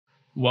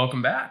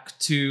Welcome back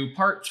to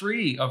part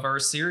 3 of our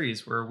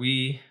series where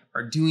we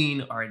are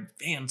doing our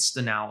advanced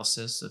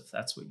analysis, if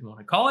that's what you want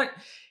to call it.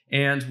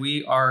 And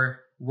we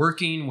are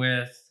working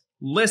with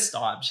list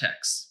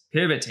objects,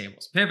 pivot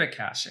tables, pivot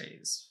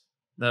caches,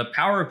 the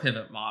power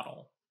pivot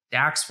model,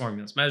 DAX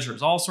formulas,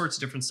 measures, all sorts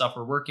of different stuff.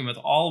 We're working with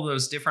all of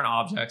those different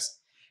objects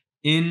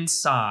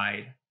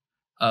inside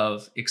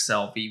of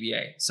Excel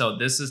VBA. So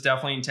this is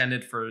definitely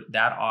intended for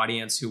that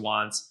audience who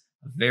wants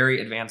a very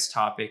advanced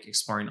topic,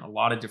 exploring a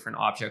lot of different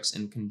objects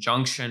in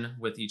conjunction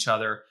with each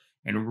other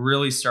and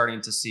really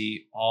starting to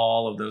see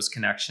all of those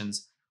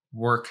connections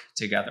work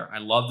together. I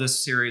love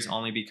this series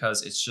only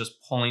because it's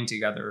just pulling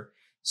together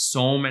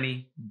so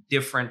many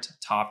different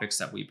topics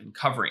that we've been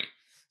covering.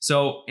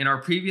 So in our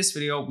previous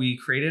video, we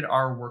created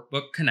our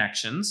workbook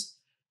connections.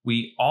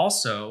 We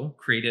also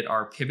created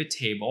our pivot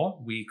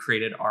table. We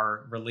created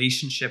our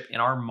relationship in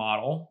our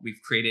model.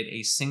 We've created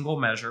a single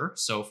measure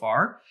so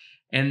far.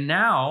 And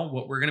now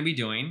what we're going to be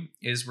doing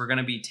is we're going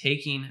to be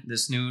taking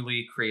this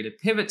newly created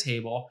pivot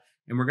table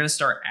and we're going to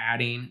start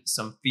adding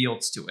some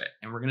fields to it.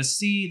 And we're going to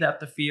see that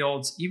the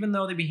fields, even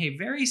though they behave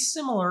very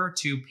similar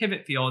to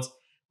pivot fields,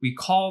 we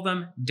call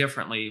them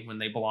differently when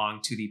they belong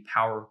to the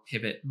power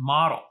pivot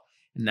model.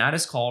 And that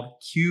is called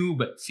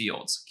cube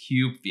fields,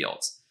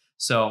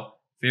 So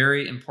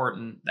very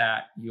important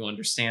that you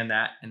understand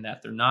that and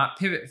that they're not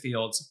pivot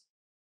fields,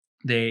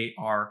 they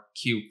are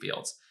cube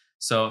fields.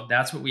 So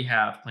that's what we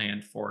have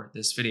planned for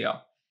this video.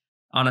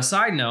 On a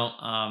side note,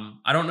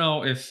 I don't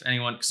know if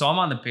anyone, so I'm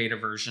on the beta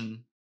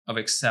version of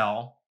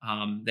Excel.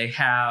 They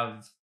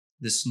have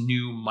this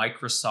new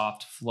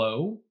Microsoft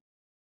Flow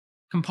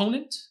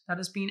component that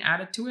is being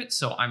added to it.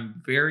 So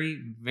I'm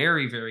very,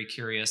 very, very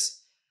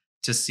curious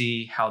to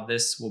see how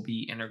this will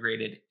be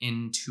integrated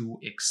into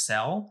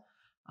Excel.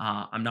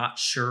 I'm not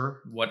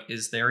sure what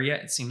is there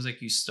yet. It seems like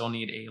you still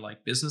need a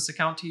business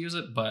account to use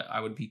it, but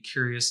I would be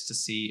curious to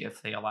see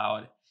if they allow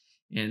it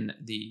in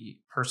the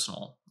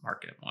personal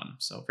market one.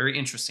 So very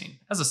interesting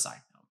as a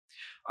side note.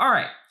 All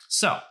right,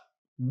 so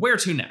where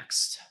to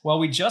next? Well,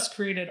 we just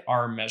created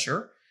our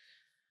measure.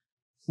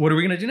 What are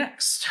we going to do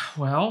next?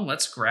 Well,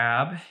 let's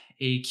grab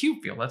a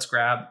cube field. Let's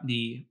grab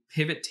the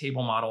pivot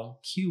table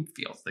model cube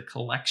fields, the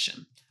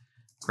collection.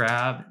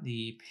 Grab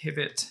the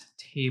pivot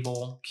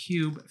table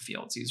cube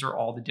fields. These are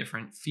all the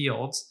different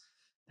fields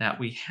that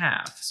we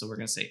have. So we're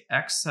going to say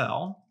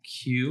Excel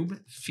cube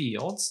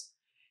fields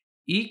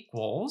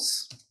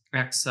equals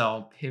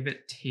Excel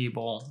pivot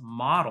table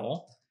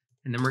model,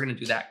 and then we're going to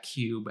do that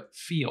cube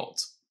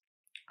field.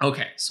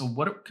 Okay, so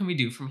what can we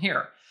do from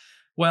here?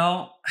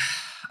 Well,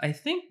 I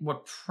think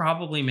what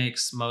probably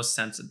makes most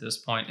sense at this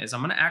point is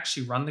I'm going to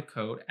actually run the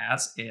code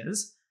as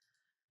is,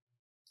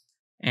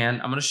 and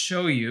I'm going to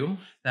show you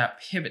that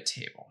pivot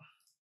table.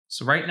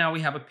 So right now we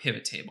have a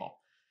pivot table.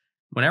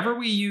 Whenever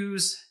we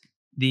use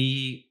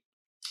the,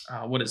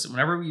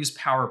 whenever we use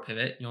Power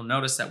Pivot, you'll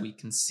notice that we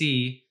can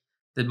see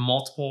the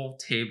multiple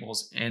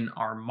tables in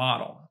our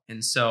model.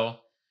 And so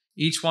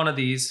each of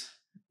these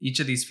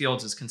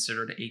fields is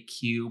considered a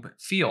cube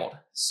field.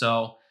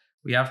 So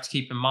we have to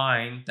keep in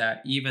mind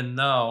that even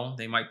though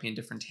they might be in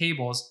different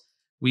tables,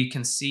 we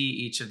can see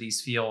each of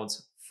these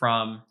fields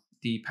from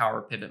the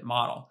Power Pivot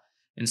model.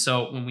 And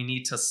so when we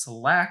need to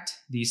select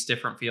these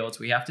different fields,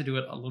 we have to do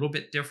it a little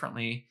bit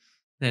differently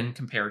than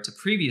compared to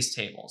previous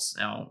tables.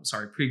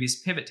 Previous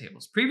pivot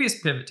tables.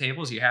 Previous pivot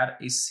tables, you had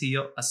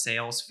a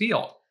sales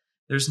field.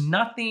 There's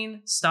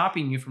nothing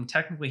stopping you from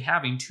technically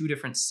having two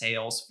different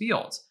sales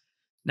fields.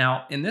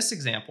 Now, in this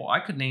example,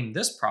 I could name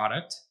this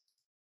product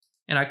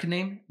and I could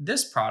name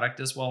this product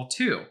as well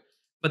too,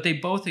 but they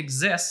both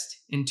exist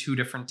in two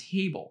different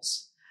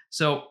tables.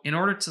 So in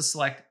order to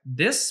select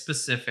this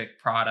specific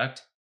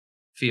product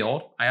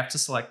field, I have to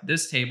select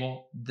this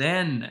table,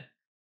 then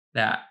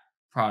that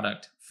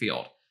product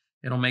field.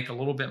 It'll make a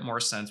little bit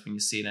more sense when you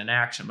see it in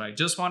action, but I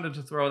just wanted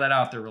to throw that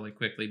out there really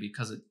quickly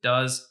because it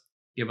does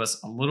give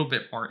us a little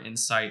bit more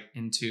insight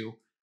into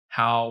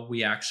how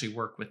we actually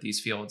work with these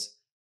fields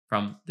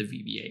from the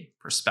VBA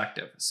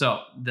perspective.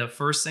 So the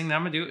first thing that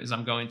I'm going to do is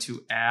I'm going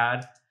to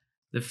add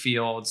the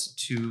fields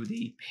to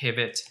the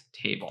pivot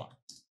table.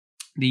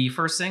 The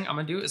first thing I'm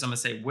going to do is I'm going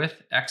to say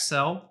with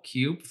Excel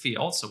cube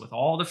fields, so with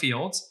all the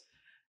fields,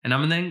 and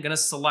I'm then going to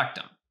select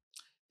them.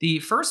 The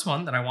first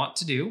one that I want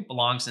to do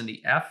belongs in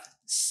the F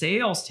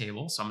sales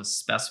table, so I'm going to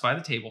specify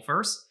the table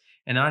first.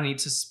 And now I need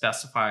to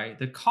specify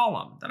the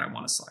column that I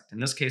want to select. In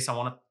this case, I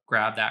want to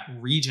grab that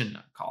region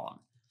column.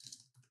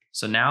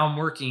 So now I'm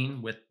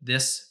working with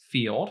this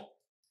field.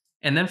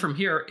 And then from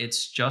here,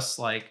 it's just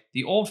like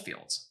the old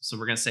fields. So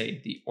we're going to say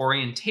the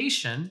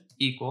orientation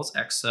equals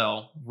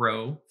Excel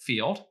row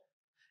field.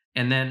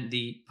 And then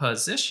the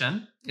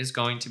position is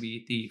going to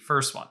be the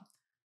first one.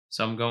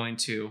 So I'm going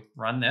to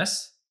run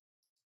this.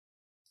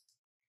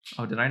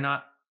 Oh, did I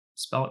not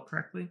spell it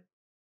correctly?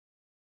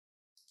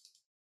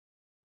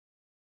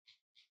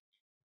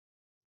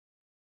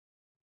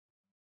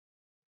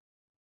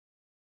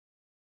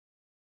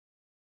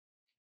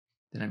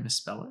 Did I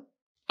misspell it?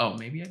 Oh,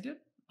 maybe I did.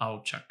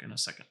 I'll check in a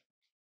second.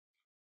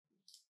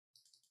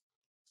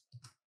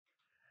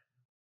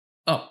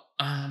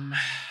 Um,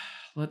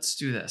 let's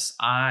do this.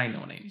 I know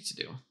what I need to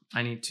do.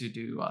 I need to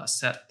do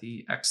set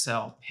the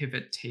Excel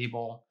pivot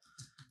table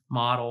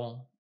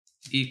model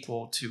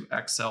equal to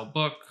Excel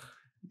book,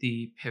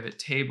 the pivot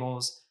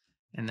tables,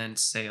 and then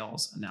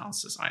sales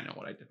analysis. I know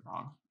what I did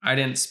wrong. I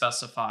didn't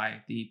specify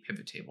the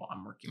pivot table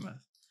I'm working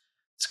with.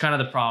 It's kind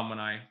of the problem when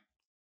I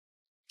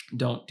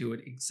don't do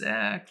it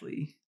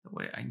exactly the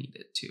way I need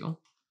it to.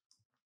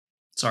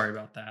 Sorry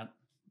about that.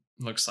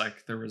 Looks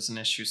like there was an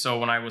issue. So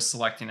when I was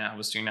selecting it, I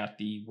was doing it at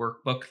the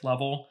workbook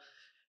level.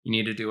 You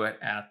need to do it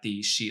at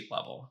the sheet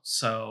level.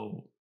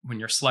 So when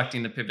you're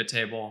selecting the pivot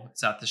table,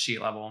 it's at the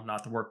sheet level,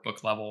 not the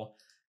workbook level.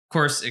 Of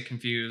course, it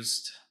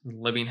confused the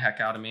living heck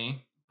out of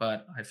me,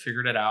 but I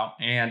figured it out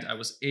and I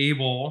was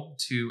able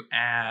to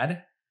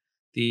add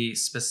the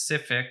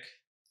specific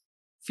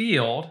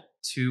field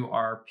to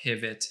our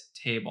pivot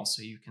table.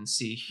 So you can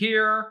see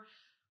here,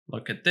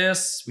 look at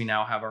this. We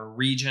now have our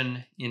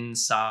region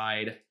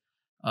inside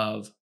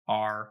of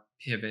our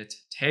pivot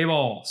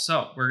table.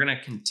 So we're going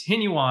to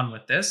continue on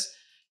with this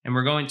and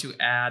we're going to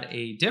add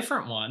a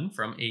different one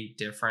from a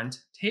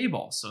different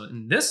table. So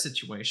in this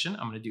situation,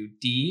 I'm going to do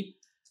D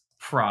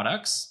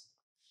products.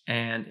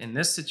 And in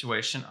this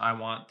situation, I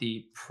want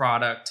the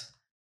product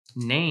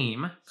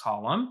name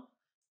column.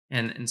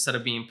 And instead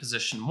of being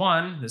position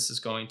 1, this is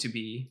going to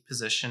be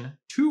position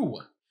 2.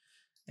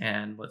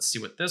 And let's see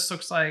what this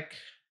looks like.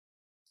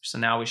 So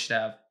now we should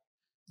have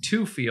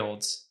 2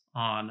 fields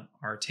on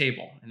our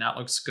table, and that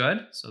looks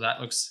good. So that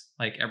looks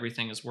like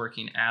everything is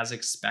working as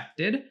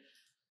expected,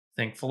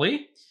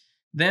 thankfully.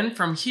 Then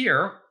from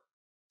here,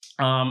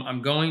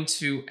 I'm going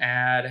to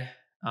add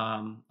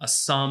a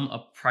sum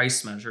of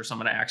price measure. So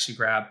I'm going to actually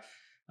grab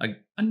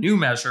a new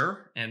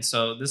measure. And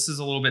so this is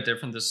a little bit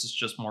different. This is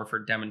just more for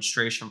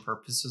demonstration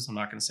purposes. I'm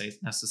not going to say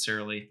it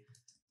necessarily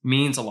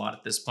means a lot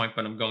at this point,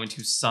 but I'm going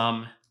to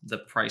sum the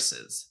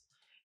prices.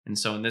 And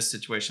so in this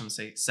situation, I'm going to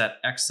say set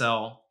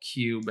Excel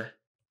cube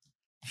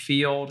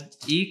field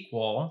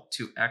equal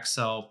to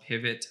Excel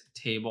pivot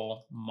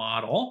table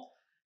model.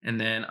 And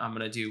then I'm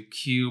going to do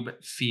cube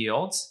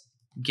fields,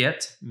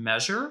 get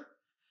measure.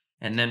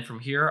 And then from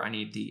here, I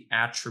need the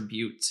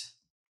attribute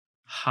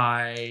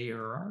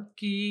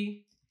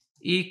hierarchy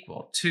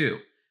equal to.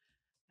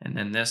 And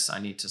then this, I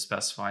need to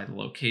specify the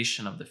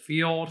location of the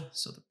field.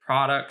 So the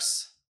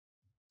products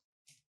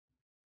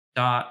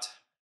dot,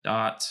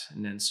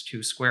 and then it's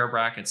 2 square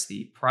brackets,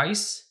 the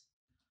price.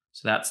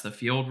 So that's the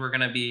field we're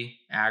going to be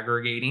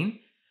aggregating.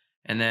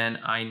 And then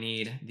I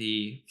need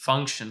the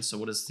function. So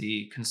what is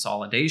the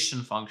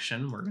consolidation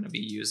function we're going to be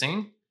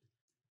using?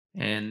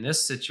 In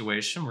this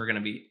situation, we're going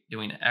to be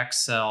doing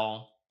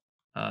Excel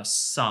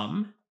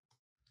sum.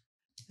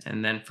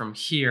 And then from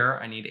here,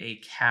 I need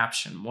a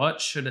caption. What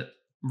should it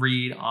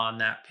read on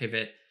that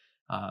pivot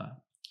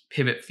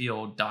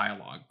field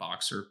dialog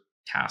box or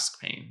task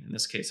pane? In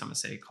this case, I'm going to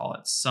say call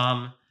it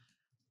sum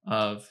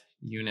of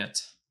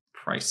unit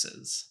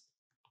prices.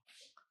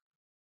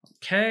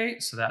 Okay,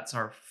 so that's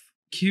our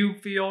cube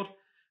field.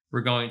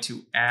 We're going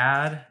to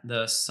add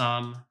the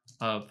sum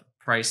of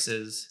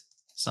prices,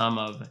 sum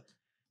of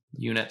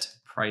unit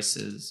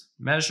prices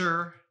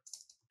measure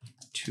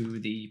to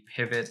the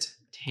pivot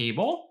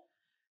table.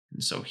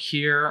 And so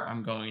here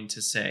I'm going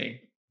to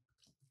say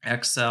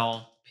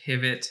Excel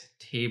pivot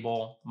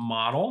table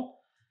model,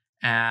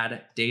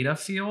 add data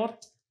field.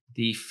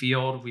 The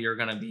field we are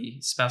going to be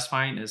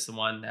specifying is the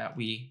one that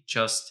we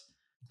just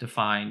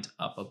defined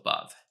up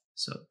above.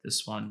 So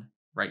this one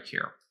right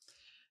here.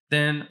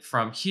 Then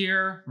from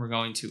here, we're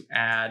going to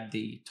add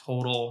the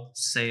total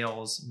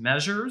sales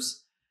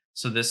measures.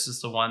 So this is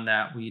the one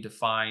that we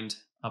defined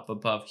up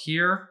above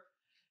here.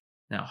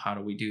 Now, how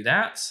do we do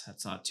that?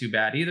 That's not too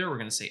bad either. We're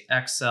going to say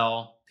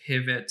Excel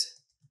pivot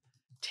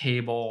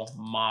table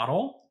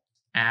model,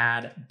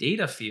 add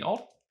data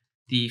field.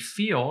 The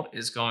field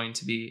is going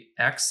to be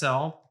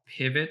Excel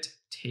pivot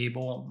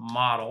table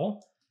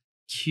model,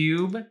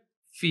 cube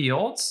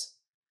fields.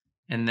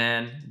 And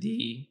then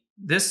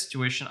this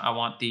situation, I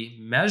want the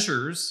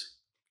measures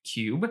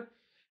cube.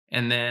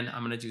 And then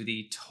I'm going to do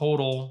the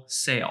total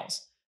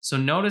sales. So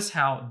notice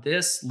how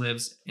this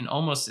lives in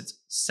almost its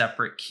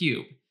separate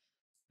cube.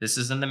 This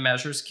is in the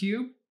measures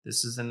cube.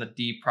 This is in the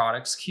D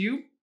products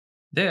cube.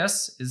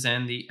 This is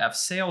in the F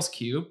sales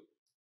cube,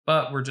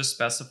 but we're just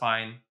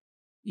specifying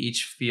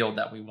each field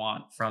that we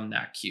want from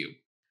that cube.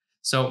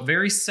 So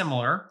very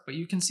similar, but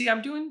you can see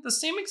I'm doing the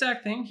same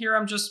exact thing here.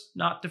 I'm just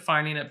not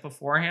defining it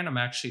beforehand. I'm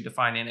actually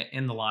defining it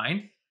in the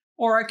line,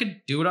 or I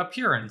could do it up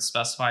here and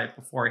specify it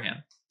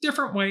beforehand.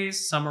 Different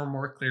ways, some are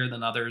more clear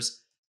than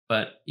others,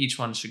 but each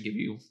one should give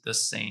you the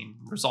same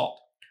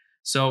result.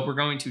 So we're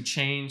going to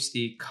change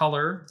the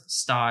color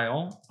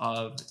style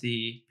of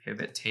the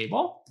pivot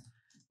table.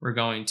 We're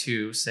going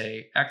to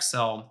say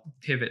Excel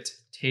pivot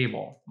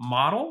table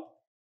model,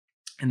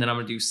 and then I'm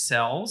going to do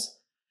cells.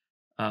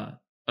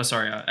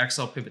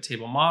 Excel pivot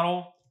table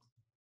model,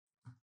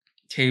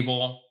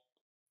 table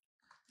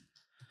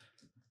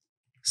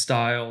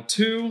style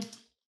 2,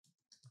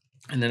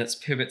 and then it's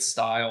pivot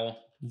style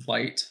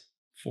light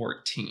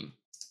 14.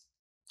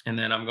 And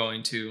then I'm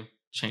going to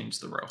change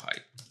the row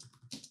height.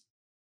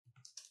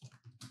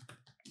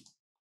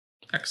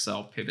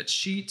 Excel pivot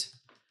sheet,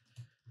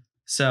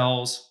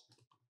 cells,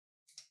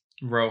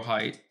 row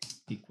height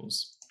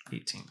equals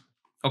 18.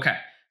 Okay,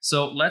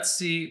 so let's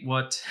see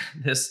what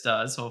this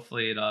does.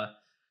 Hopefully it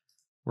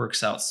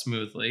works out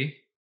smoothly.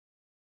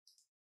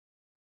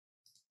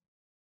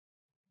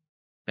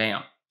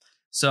 Bam.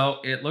 So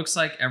it looks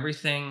like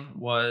everything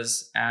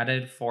was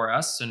added for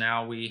us. So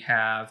now we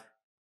have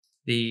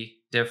the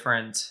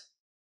different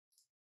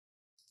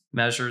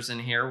measures in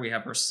here. We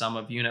have our sum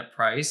of unit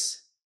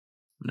price.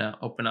 I'm going to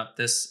open up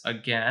this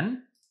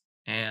again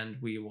and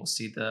we will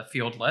see the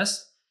field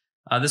list.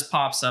 This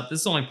pops up.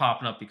 This is only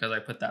popping up because I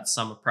put that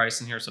sum of price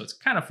in here. So it's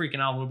kind of freaking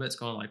out a little bit. It's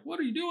going like, what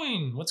are you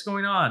doing? What's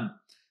going on?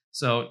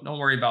 So don't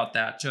worry about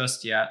that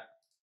just yet.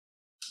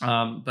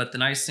 But the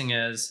nice thing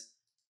is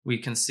we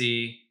can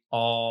see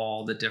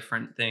all the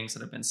different things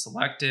that have been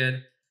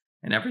selected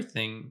and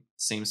everything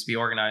seems to be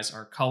organized.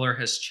 Our color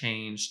has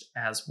changed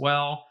as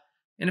well.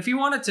 And if you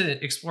wanted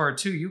to explore it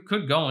too, you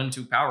could go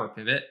into Power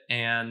Pivot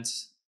and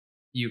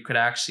you could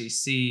actually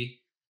see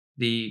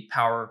the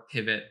Power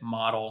Pivot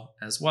model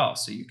as well.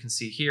 So you can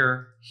see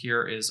here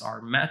is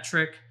our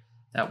metric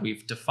that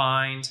we've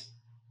defined.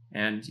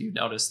 And you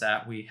notice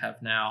that we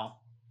have now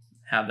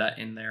have that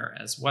in there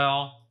as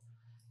well.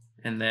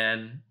 And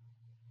then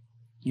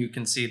you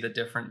can see the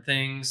different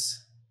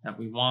things that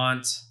we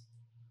want.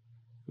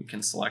 We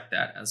can select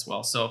that as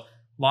well. So a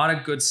lot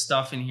of good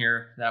stuff in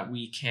here that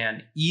we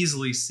can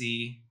easily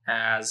see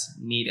as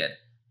needed.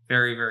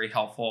 Very, very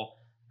helpful.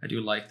 I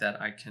do like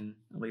that I can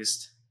at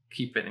least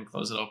keep it and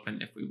close it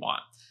open if we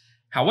want.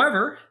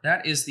 However,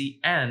 that is the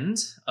end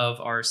of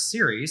our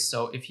series.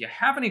 So if you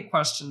have any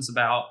questions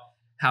about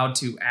how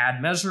to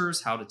add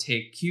measures, how to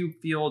take cube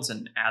fields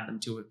and add them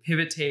to a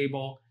pivot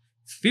table,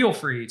 feel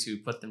free to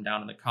put them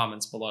down in the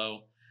comments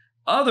below.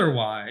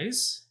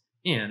 Otherwise,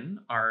 in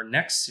our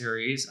next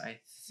series, I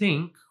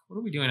think, what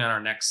are we doing in our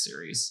next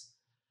series?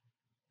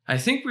 I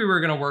think we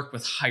were going to work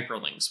with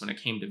hyperlinks when it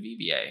came to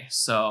VBA.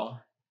 So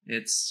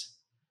that's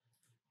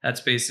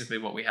basically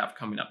what we have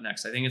coming up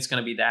next. I think it's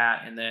going to be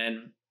that. And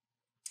then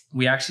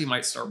we actually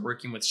might start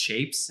working with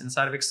shapes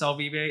inside of Excel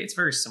VBA. It's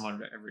very similar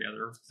to every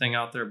other thing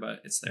out there,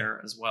 but it's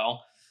there as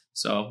well.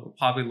 So we'll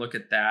probably look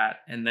at that.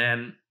 And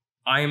then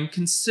I am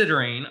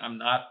considering, I'm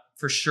not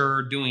for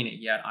sure doing it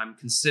yet, I'm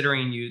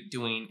considering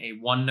doing a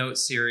OneNote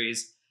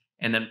series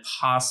and then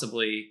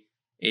possibly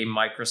a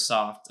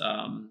Microsoft,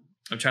 I'm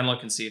trying to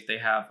look and see if they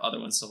have other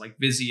ones. So like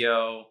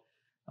Visio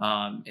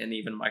and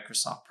even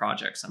Microsoft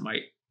projects. I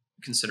might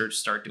consider to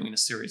start doing a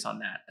series on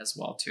that as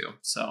well too.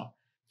 So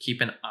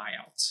keep an eye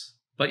out.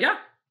 But yeah,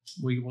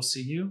 we will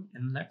see you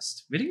in the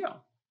next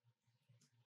video.